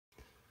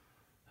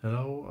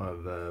Hello,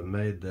 I've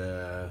made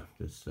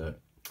this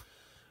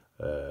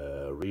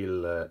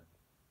real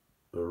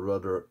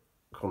rudder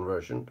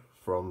conversion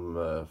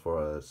from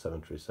for a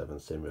 737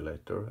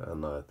 simulator,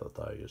 and I thought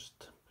I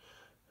just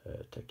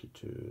take you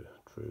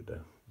through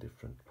the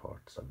different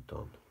parts I've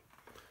done.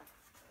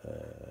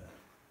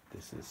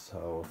 This is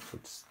how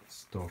it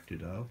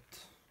started out,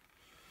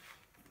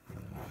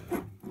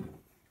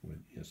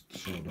 with just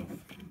sort of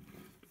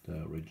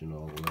the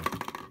original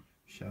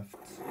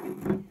shaft.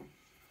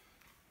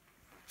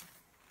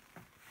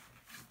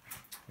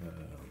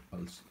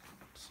 I'll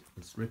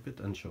strip it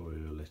and show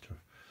you later.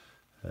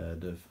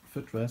 The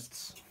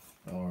footrests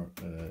are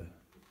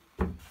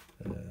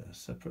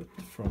separate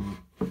from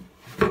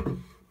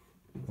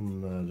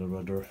the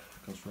rudder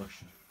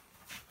construction,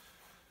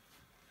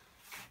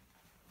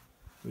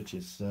 which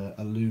is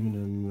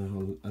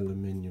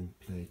aluminum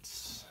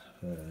plates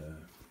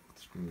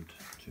screwed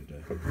to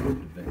the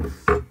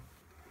base.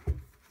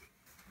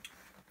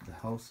 The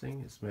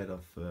housing is made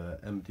of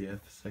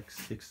MDF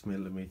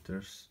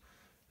 6mm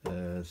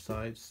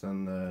sides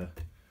and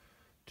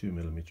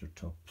 2mm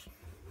tops,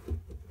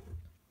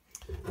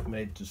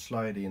 made to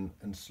slide in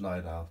and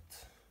slide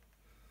out.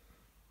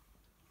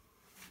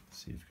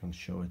 See if you can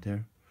show it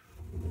there.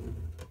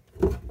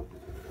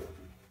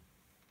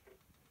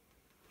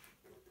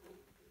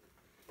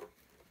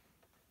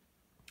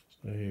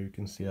 So here you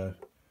can see I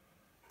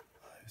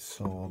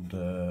sawed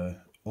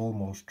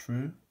almost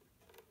through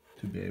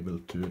to be able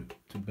to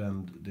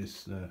bend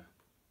this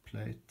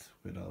plate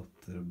without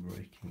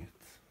breaking it.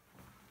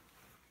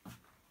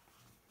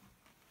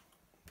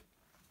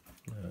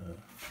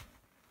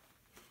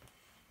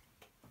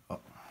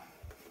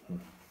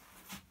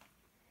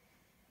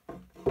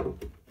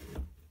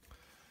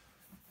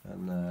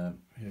 And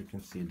here you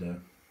can see the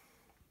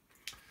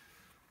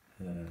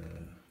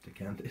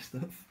candy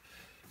stuff.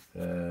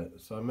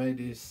 So I made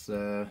these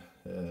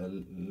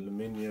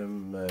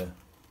aluminium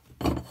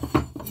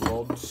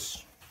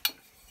rods.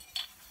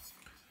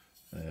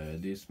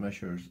 These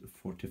measures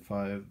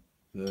 45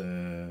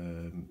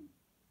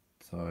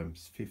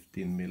 times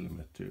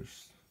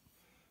 15mm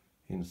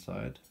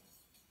inside,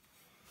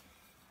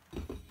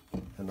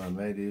 and I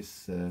made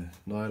this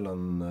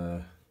nylon,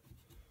 I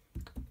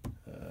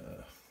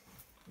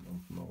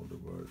don't know the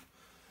word,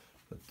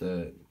 but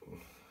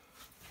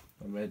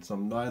I made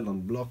some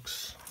nylon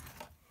blocks,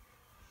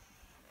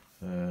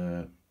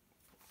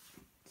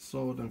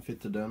 sewed and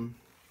fitted them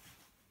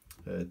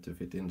to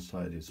fit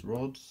inside these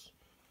rods,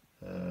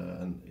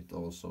 and it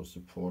also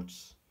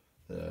supports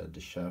the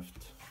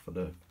shaft for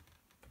the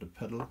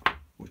pedal,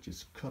 which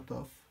is cut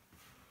off.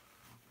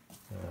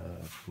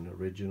 From the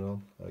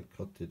original, I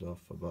cut it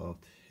off about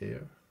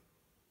here,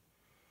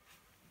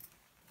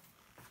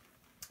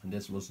 and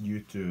this was due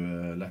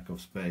to lack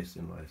of space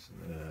in my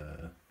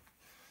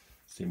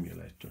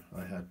simulator.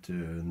 I had to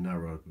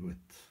narrow it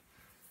with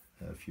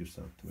a few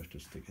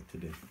centimeters to get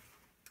it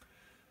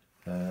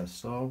in.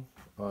 So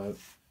I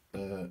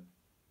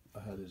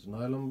had this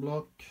nylon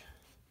block,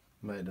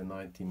 made a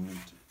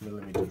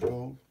 19mm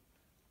hole,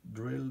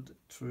 drilled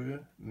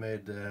through,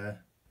 made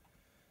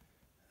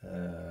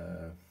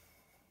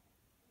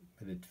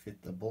it fit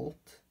a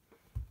bolt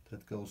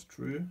that goes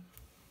through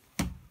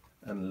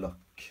and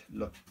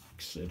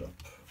locks it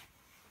up.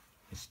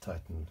 It's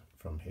tightened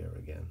from here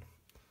again,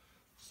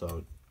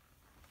 so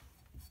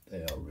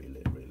they are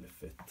really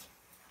fit.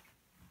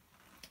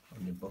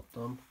 On the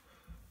bottom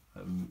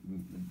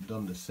I've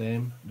done the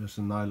same. There's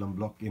a nylon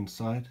block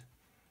inside,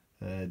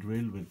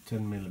 drilled with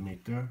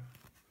 10mm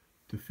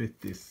to fit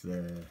this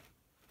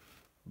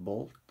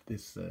bolt,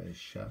 this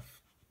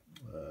shaft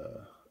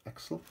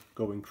axle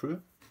going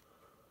through,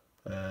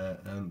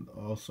 and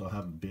also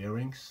have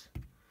bearings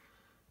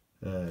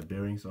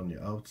on the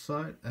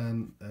outside,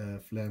 and a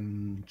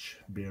flange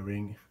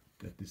bearing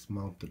that is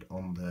mounted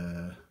on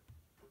the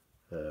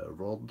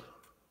rod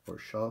or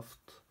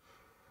shaft.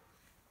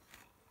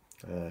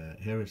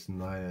 Here is a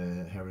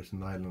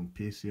nylon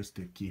piece just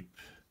to keep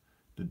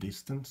the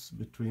distance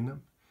between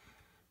them,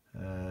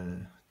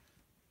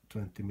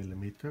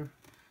 20mm,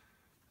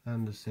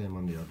 and the same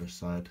on the other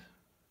side,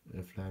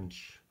 a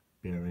flange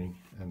bearing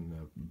and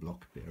a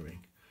block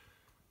bearing,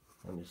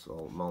 and it's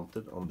all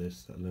mounted on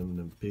this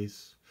aluminum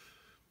piece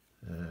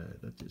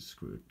that is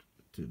screwed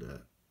to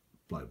the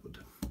plywood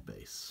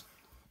base.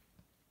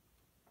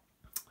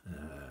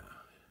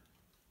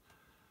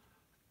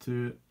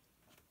 To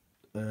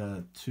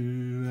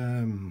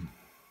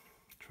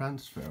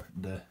transfer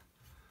the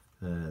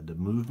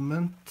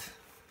movement,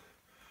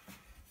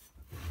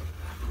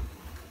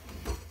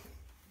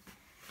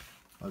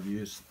 I've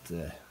used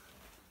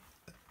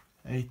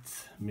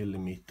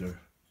 8mm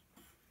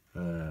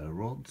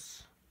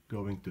rods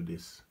going to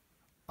this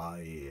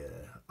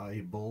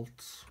eye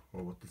bolts,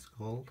 or what it's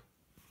called,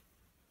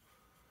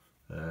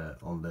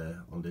 on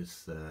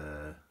this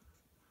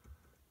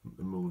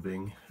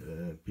moving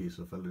piece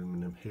of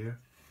aluminum here,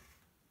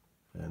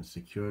 and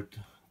secured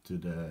to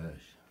the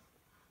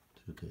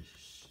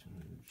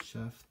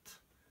shaft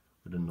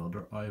with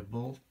another eye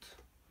bolt,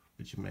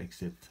 which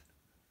makes it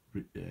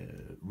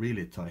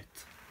really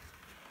tight.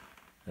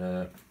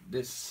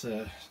 The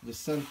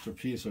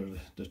centerpiece or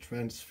the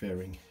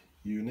transferring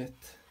unit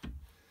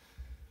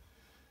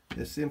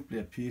is simply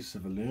a piece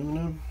of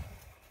aluminum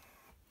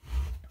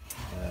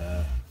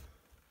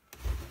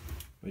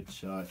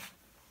which I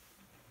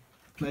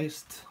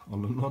placed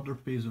on another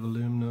piece of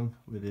aluminum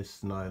with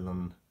this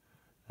nylon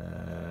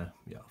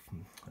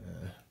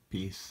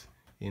piece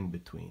in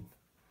between.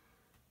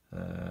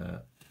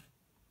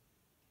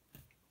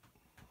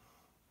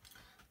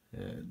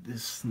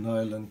 This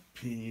nylon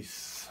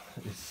piece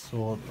is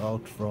sawed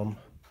out from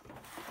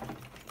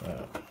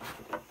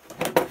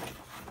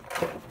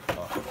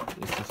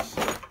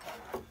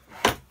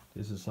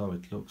this is how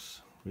it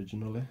looks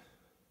originally.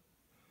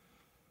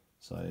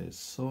 So I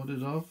sawed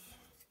it off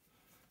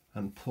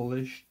and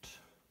polished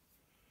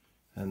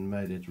and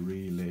made it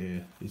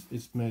really,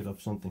 it's made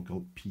of something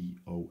called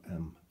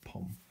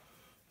POM.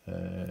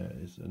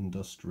 It's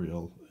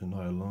industrial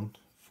nylon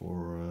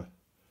for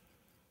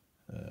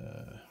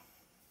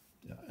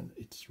yeah, and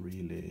it's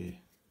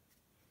really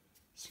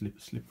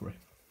slippery.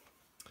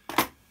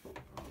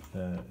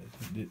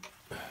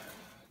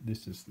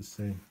 This is the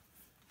same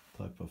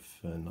type of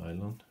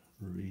nylon,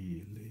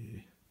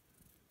 really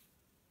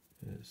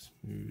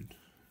smooth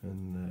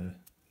and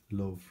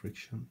low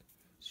friction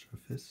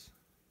surface,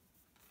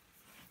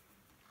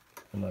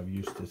 and I've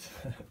used it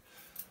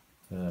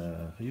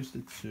I used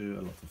it to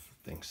a lot of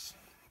things.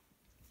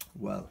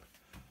 Well,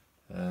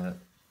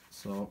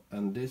 so,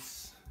 and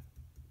this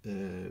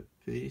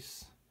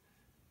piece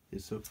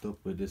is hooked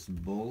up with this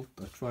bolt.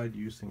 I tried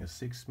using a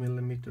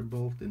 6mm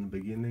bolt in the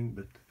beginning,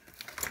 but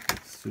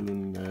it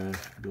soon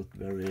got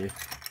very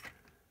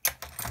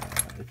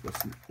it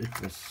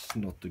was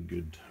not a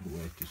good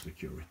way to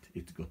secure it.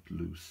 It got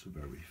loose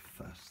very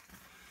fast,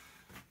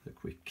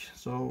 quick.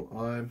 So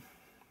I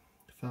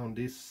found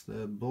these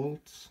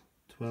bolts,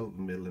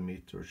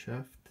 12mm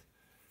shaft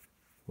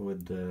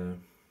with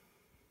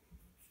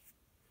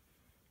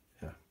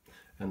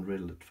and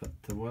drilled a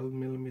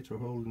 12mm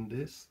hole in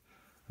this,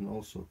 and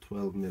also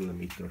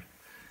 12mm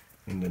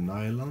in the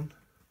nylon,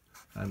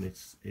 and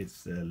it's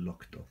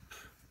locked up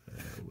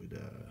with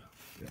a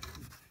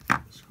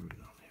screw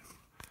down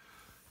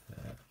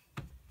here.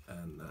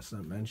 And as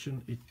I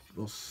mentioned, it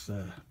was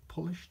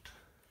polished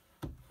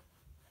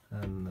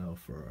and now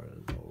for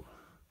no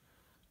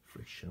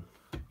friction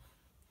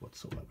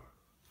whatsoever.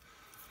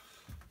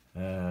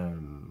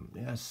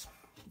 Yes,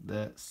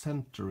 the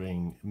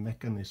centering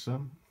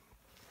mechanism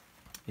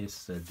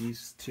is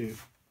these two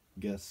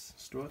gas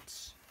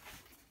struts,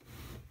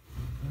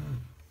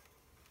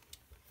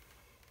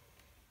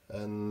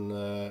 and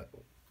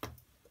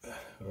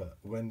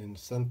when in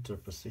center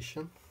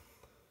position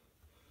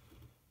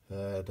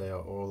they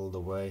are all the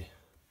way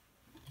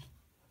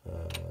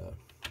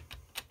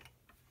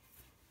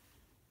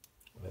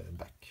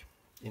back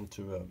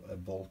into a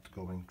bolt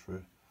going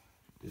through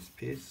this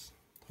piece,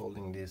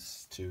 holding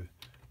these two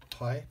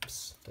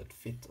pipes that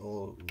fit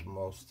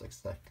almost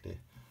exactly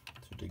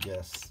to the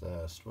gas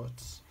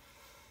struts.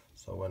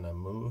 So when I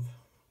move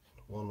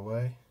one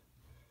way,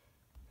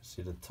 you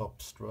see the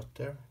top strut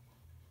there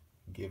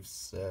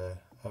gives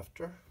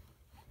after,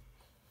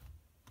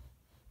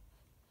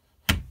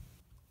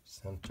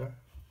 center,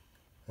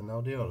 and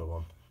now the other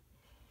one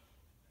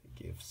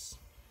gives.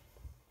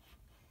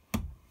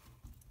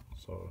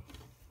 So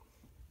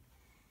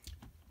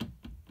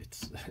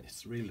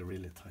it's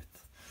really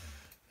tight.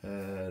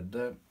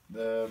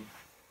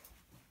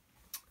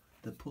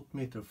 The put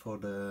meter for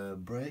the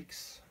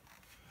brakes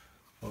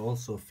are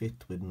also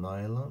fit with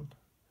nylon.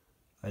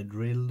 I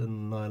drilled a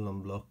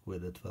nylon block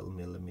with a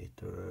 12mm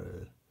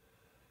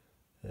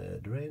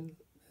drill,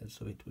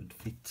 so it would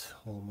fit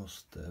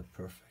almost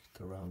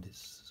perfect around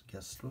these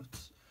gas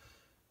struts.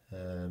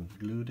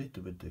 Glued it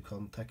with the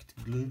contact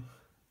glue,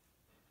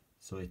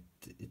 so it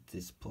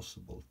is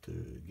possible to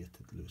get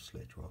it loose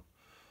later on.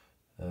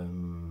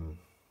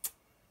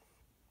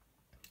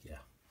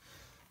 Yeah,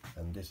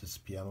 and this is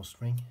piano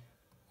string.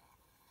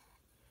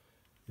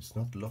 It's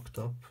not locked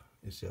up,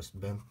 it's just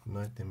bent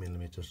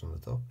 90mm on the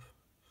top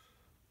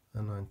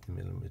and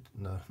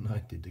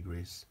 90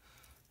 degrees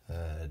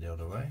the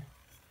other way.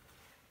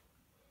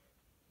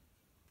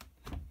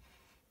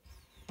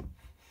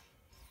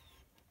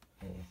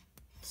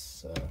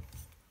 It's,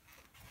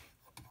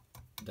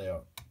 they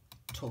are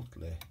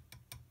totally,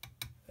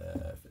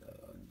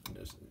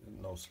 there's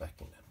no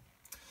slack in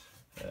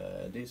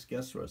them. These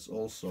gas rods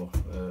also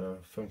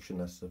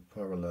function as a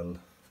parallel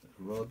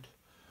rod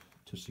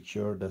to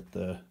secure that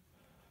the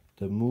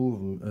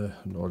move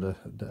or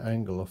the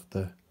angle of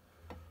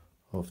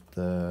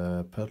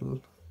the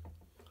pedal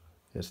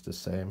is the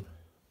same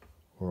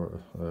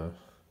or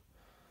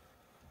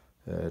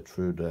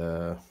through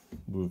the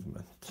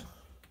movement.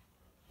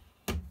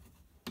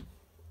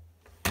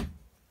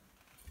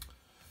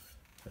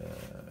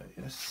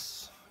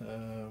 Yes,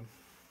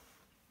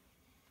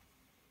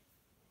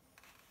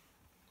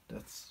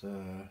 that's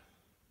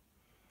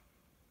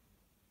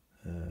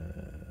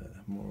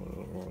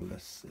more or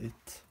less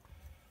it.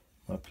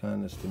 My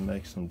plan is to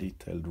make some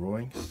detailed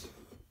drawings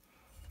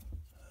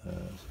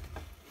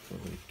so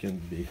it can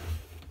be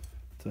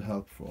to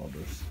help for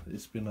others.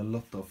 It's been a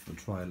lot of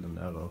trial and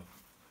error,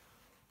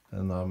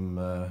 and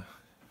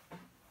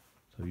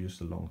I've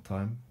used a long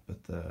time,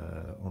 but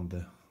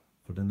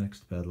for the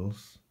next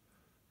pedals,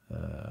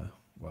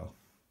 well,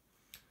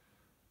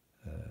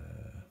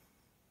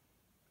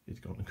 it's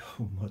gonna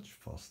go much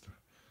faster.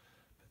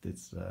 But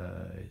it's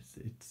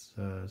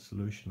a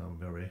solution I'm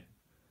very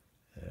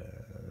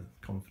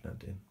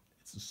confident in.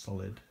 It's a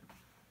solid,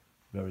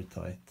 very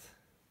tight,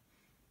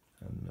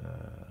 and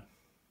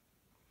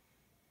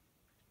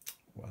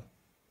well,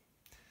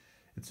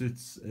 it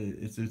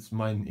suits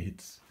my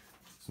needs.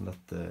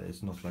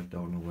 It's not like the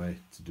only way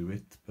to do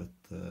it, but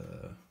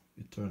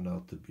it turned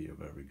out to be a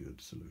very good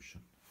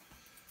solution.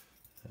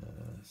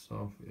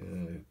 So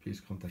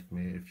please contact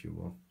me if you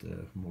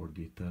want more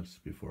details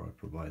before I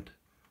provide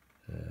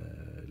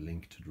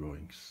link to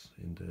drawings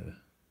in the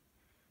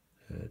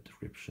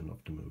description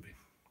of the movie.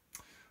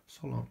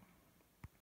 So long.